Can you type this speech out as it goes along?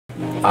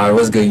Alright,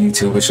 what's good,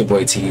 YouTube? It's your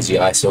boy TG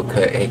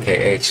EYESOCUH,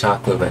 aka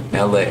Chocolate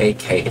Vanilla,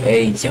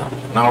 aka Young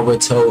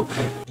Naruto.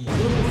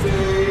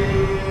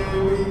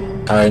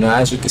 Alright, now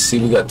as you can see,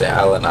 we got the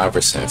Allen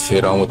Iverson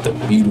fit on with the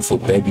beautiful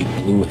baby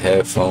blue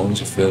headphones.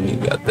 You feel me?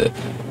 We got the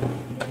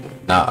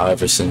not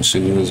Iverson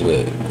shoes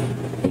with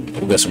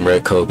we got some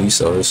red Kobe,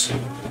 so it's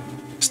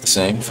the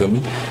same. You feel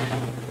me?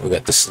 We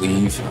got the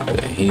sleeve.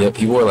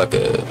 He wore like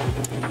a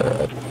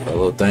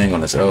little thing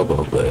on his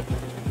elbow, but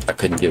I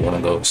couldn't get one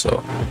of those,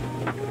 so.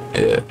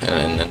 Yeah,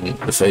 and then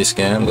the face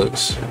scan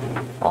looks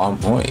on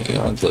point, you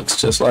know, it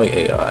looks just like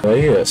AI. But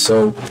yeah,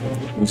 so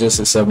we just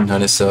hit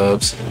 700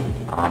 subs.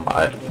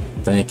 I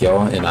thank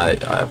y'all, and I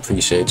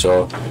appreciate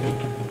y'all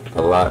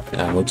a lot,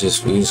 and we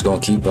just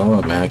gonna keep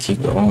going, man,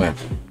 keep going.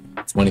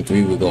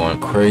 23, we're going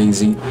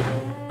crazy.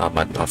 I'm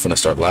gonna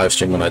start live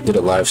streaming. I did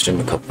a live stream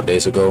a couple of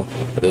days ago,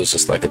 but it was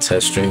just like a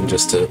test stream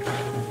just to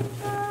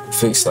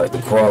fix like the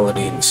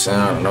quality and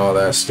sound and all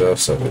that stuff.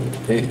 So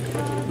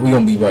we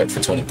gonna be right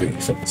for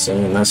 23. So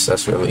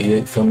that's really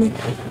it for me.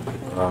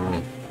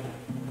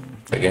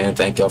 Again,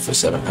 thank y'all for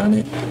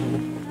 700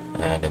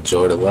 and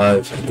enjoy the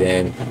live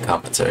game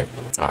commentary.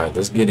 All right,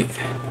 let's get it.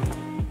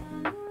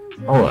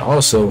 Oh, and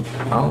also,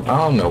 I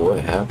don't know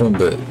what happened,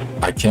 but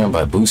I can't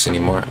buy Boost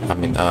anymore. I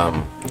mean,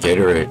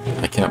 Gatorade.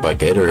 I can't buy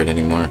Gatorade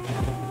anymore.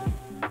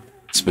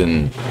 It's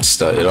been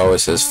stuck. It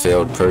always says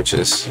failed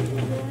purchase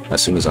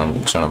as soon as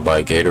I'm trying to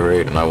buy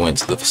Gatorade, and I went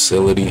to the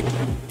facility,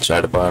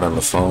 tried to buy it on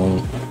the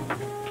phone.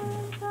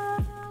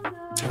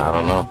 I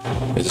don't know.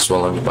 They just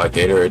won't let me buy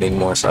Gatorade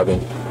anymore, so I've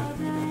been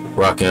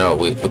rocking out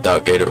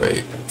without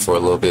Gatorade for a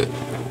little bit.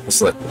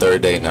 It's like the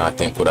third day now, I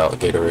think, without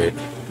Gatorade,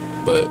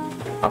 but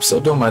I'm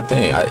still doing my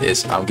thing.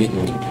 I'm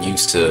getting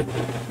used to.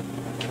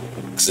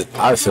 Cause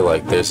I feel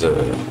like there's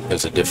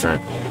a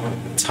different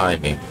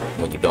timing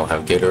when you don't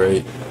have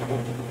Gatorade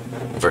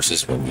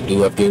versus when you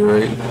do have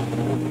Gatorade.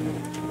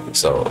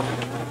 So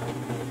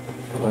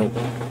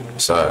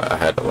I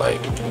had to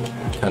like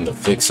kind of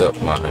fix up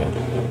my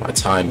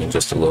timing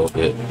just a little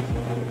bit.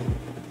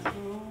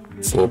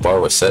 Full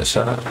bar with set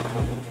shot.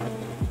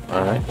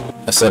 All right.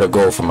 I set a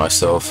goal for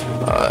myself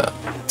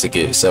to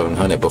get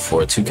 700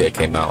 before 2K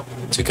came out,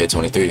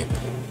 2K23,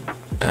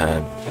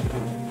 and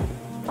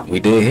we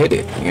did hit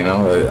it. You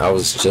know, I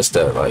was just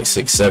at like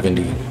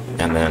 670,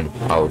 and then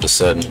all of a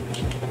sudden,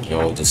 you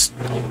know, just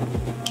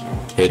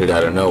hit it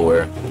out of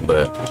nowhere.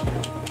 But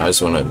I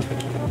just want to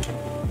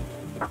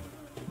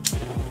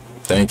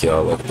thank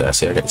y'all. Look at that.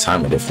 See, I got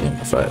time differently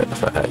if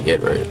I had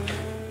Gatorade.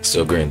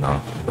 Still green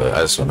though, but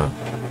I just want to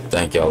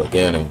thank y'all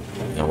again.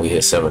 And we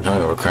hit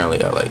 700. We're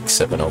currently at like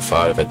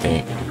 705, I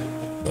think.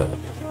 But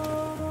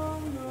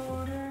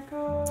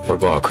we're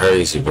going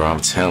crazy, bro. I'm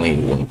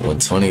telling you, when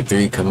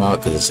 23 come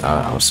out, because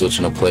I'm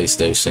switching to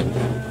PlayStation.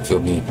 Feel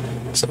me?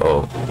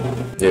 So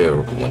yeah,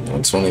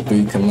 when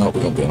 23 come out,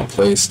 we're gonna be on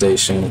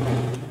PlayStation.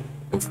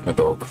 We're gonna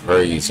go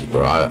crazy,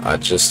 bro. I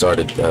just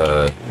started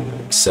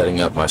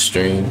setting up my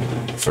stream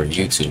for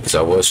YouTube because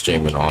I was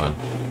streaming on.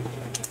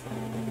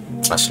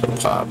 I should have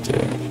popped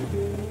it.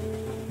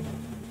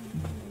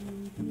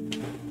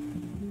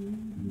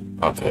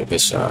 Okay, good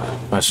shot.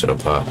 I should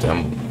have popped it.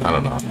 I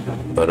don't know,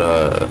 but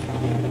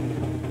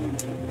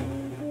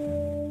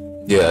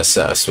yeah,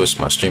 I switched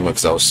my streamer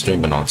because I was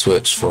streaming on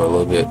Twitch for a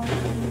little bit,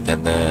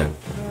 and then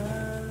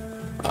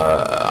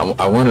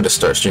I wanted to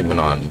start streaming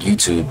on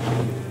YouTube,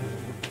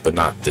 but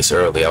not this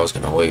early. I was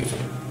gonna wait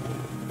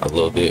a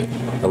little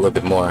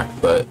bit more,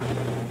 but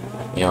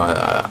you know,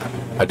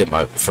 I did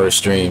my first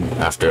stream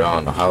after I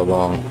don't know how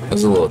long. It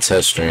was a little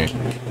test stream.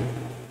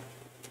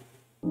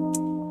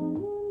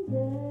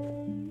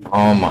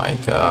 Oh my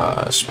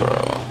gosh,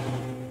 bro.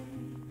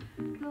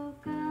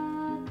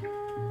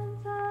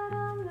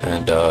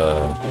 And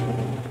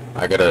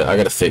I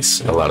gotta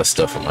fix a lot of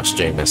stuff on my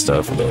stream and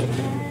stuff, but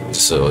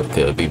just so it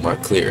could be more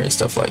clear and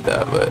stuff like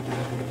that. But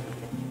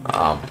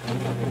I'm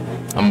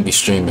gonna be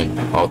streaming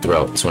all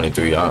throughout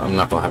 23. I'm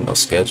not gonna have no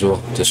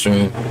schedule to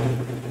stream.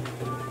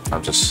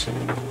 I'm just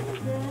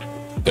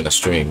gonna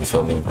stream, you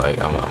feel me? Like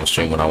I'm gonna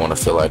stream when I want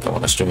to feel like I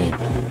want to stream,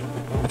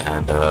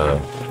 and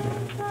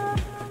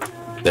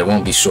there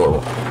won't be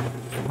short.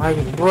 Like,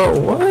 bro,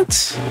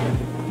 what?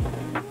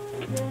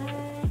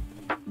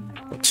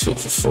 2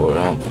 for 4.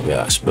 Oh my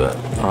gosh, but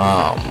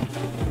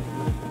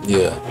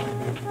yeah.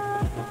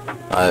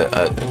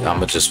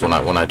 I'ma just when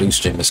I do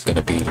stream, it's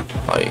gonna be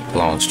like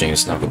long stream.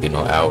 It's not gonna be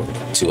no hour,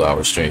 2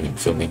 hour stream. You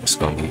feel me? It's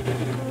gonna be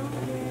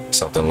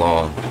something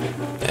long,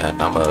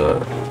 and I'ma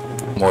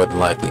more than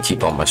likely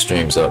keep all my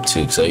streams up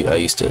too. Cause I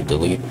used to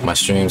delete my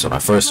streams when I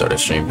first started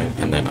streaming,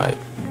 and then I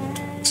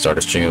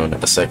started streaming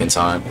at the second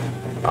time.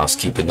 I was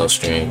keeping those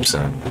streams,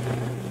 and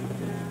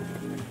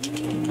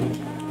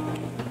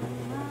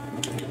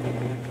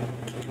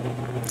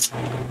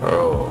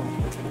bro,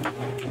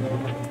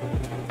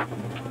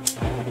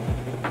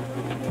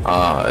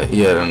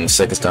 yeah. And the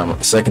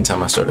second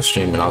time I started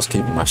streaming, I was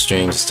keeping my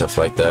streams and stuff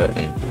like that,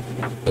 and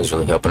it was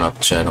really helping out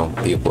the channel.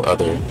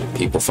 Other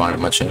people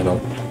finding my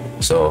channel.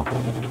 So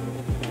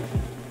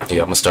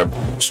yeah, I'm gonna start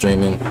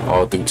streaming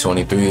all through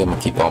 23. I'm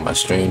gonna keep all my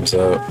streams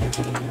up.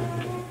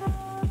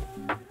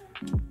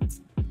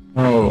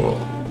 Oh.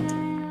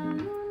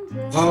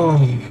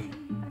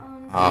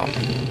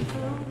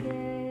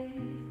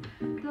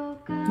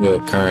 Yeah,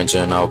 current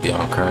gen, I'll be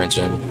on current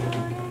gen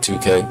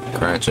 2K,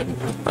 current gen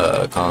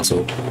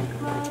console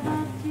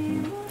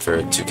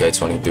for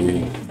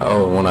 2K23.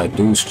 Oh, when I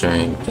do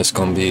stream, it's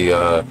gonna be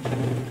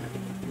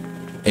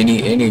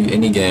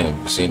any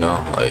games, you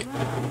know, like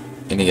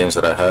any games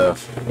that I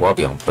have. Well, I'll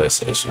be on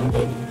PlayStation,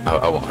 but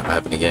I won't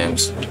have any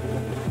games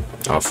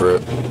for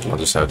it. I'll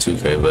just have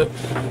 2K. But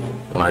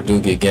when I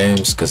do get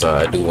games, because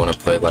I do want to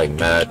play like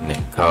Madden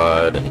and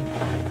COD and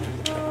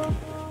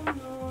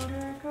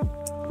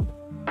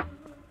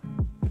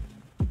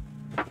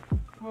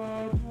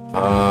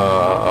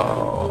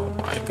oh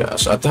my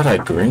gosh, I thought I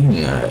greened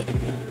that.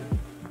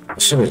 I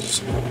should have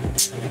just,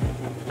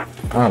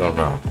 I don't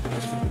know,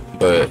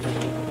 but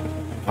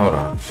hold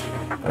on.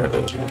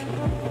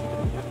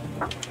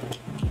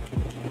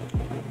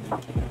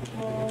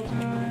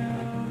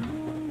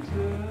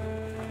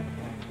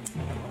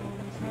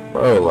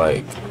 Bro,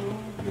 like,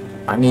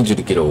 I need you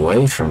to get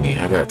away from me.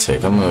 I gotta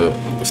take,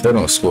 if they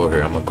don't score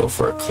here, I'm gonna go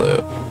for a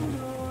clip.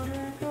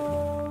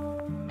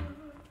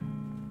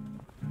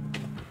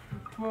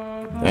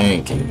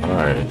 Thank you.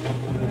 Alright.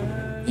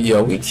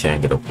 Yo, we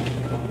can't get a...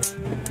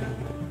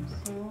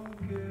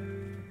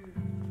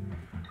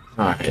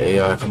 Alright,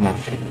 AI, come on.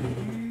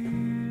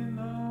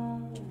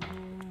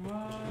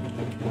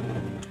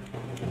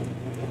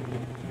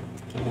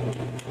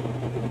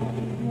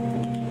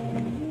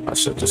 I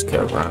should just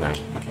kept running.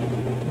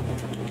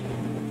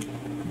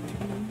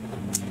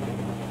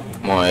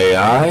 Come on,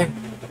 AI.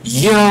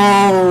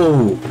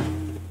 Yo!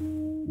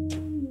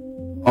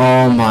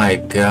 Oh my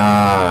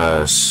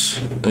gosh.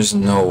 There's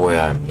no way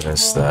I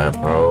missed that,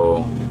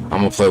 bro. I'm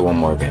gonna play one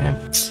more game.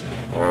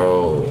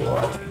 Bro.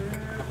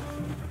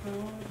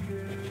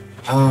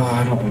 Oh,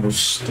 I don't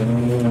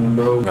understand,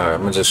 bro. Alright,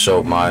 I'm gonna just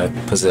show my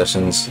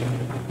possessions,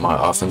 my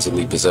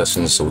offensively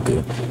possessions, so we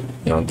could,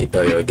 you know,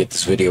 get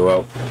this video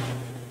out.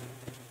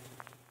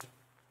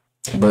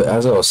 But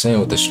as I was saying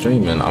with the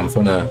streaming, I'm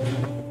gonna,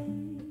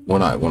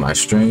 when I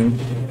stream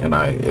and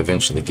I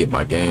eventually get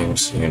my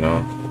games, you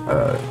know,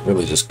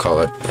 really just call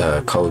it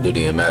Call of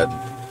Duty and Madden.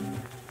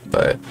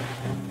 But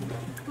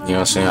you know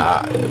what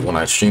I'm saying, when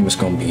I stream, it's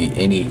gonna be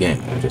any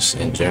game, just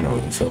in general,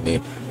 you feel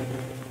me?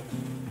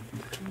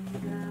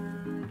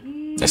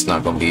 It's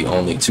not gonna be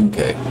only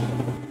 2K.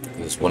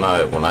 Because when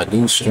I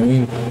do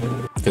stream,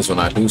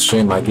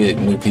 I get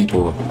new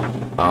people,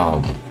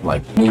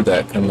 like new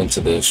that come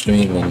into the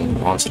stream and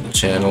onto the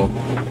channel.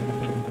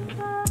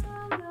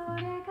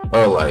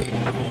 Or like,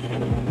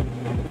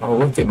 oh,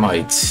 look at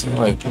my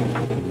like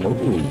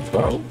move,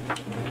 bro.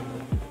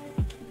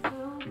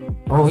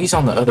 Oh, he's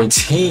on the other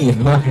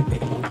team.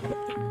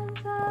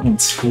 I'm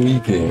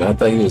tweaking. I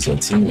thought he was a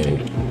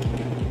teammate.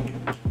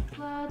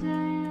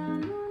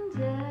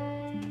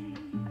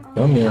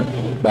 Come here,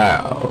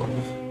 bow.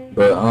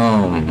 But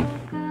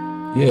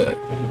yeah,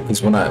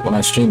 because when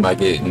I stream, I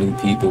get new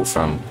people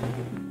from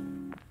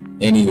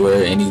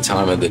anywhere, any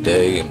time of the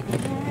day,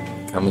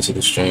 coming to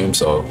the stream.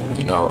 So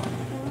you know,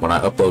 when I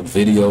upload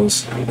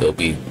videos, it'll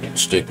be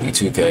strictly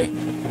 2K,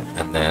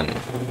 and then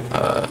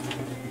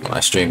when I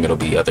stream, it'll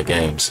be other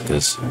games,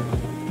 because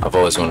I've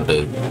always wanted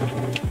to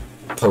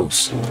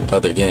post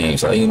other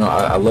games. Like, you know,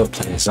 I love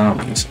playing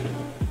zombies.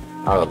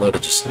 I would love to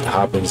just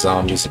hop in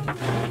zombies and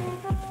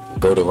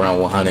go to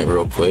round 100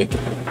 real quick.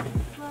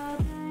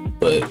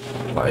 But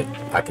like,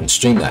 I can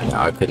stream that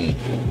now. I couldn't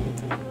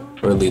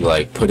really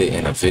like put it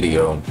in a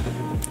video,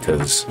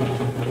 because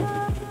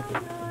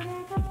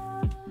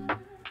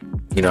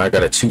you know, I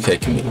got a 2K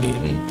community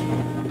and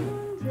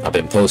I've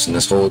been posting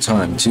this whole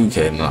time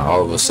 2K, and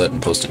all of a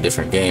sudden post a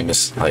different game.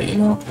 It's like, you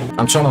know,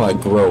 I'm trying to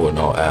like grow in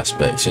all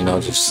aspects, you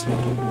know, just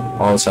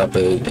all type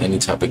of, any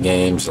type of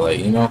games, like,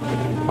 you know,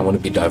 I want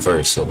to be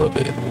diverse a little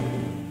bit.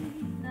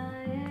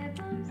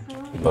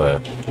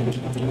 But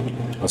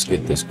let's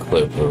get this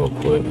clip real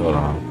quick. Hold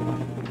on.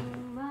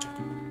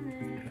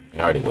 I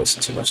already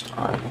wasted too much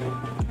time.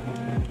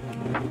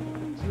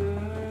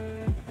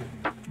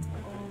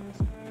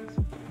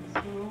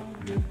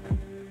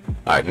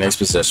 Alright, next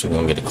possession, we're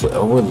gonna get a clip.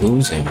 Oh, we're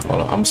losing.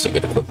 Hold on, I'm gonna still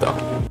get a clip though.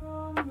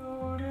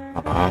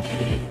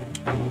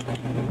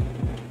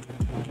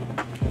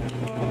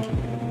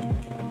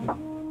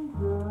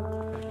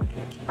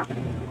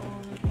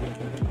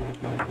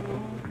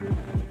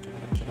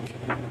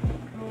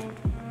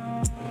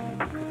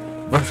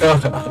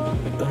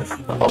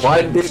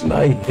 Why didn't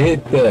I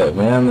hit that,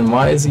 man? And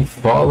why is he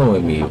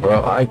following me,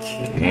 bro? I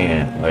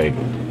can't, like,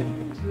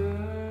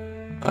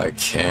 I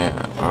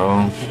can't,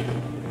 bro.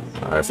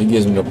 Alright, if he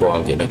gives me the ball,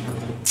 I'm getting it.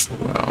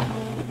 Bro.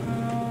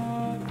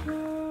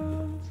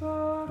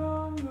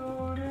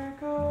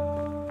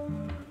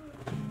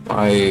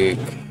 Like,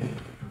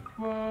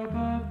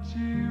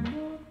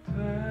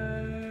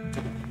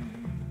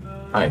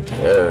 I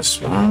guess,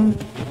 man.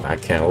 I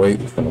can't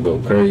wait. It's gonna go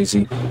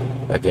crazy.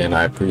 Again,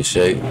 I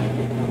appreciate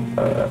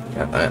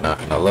And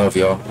I love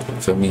y'all.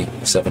 Feel me?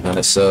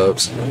 700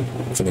 subs.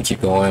 Finna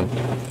keep going.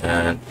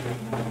 And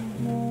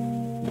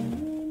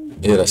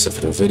yeah, that's it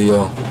for the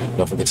video.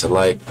 Don't forget to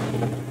like,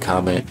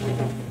 comment,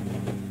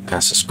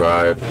 and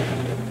subscribe.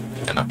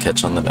 And I'll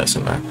catch you on the next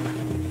one, man.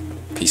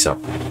 Peace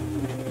out.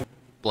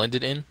 Blend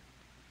it in,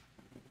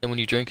 and when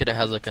you drink it, it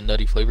has like a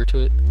nutty flavor to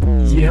it.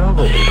 Yo,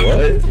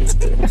 what?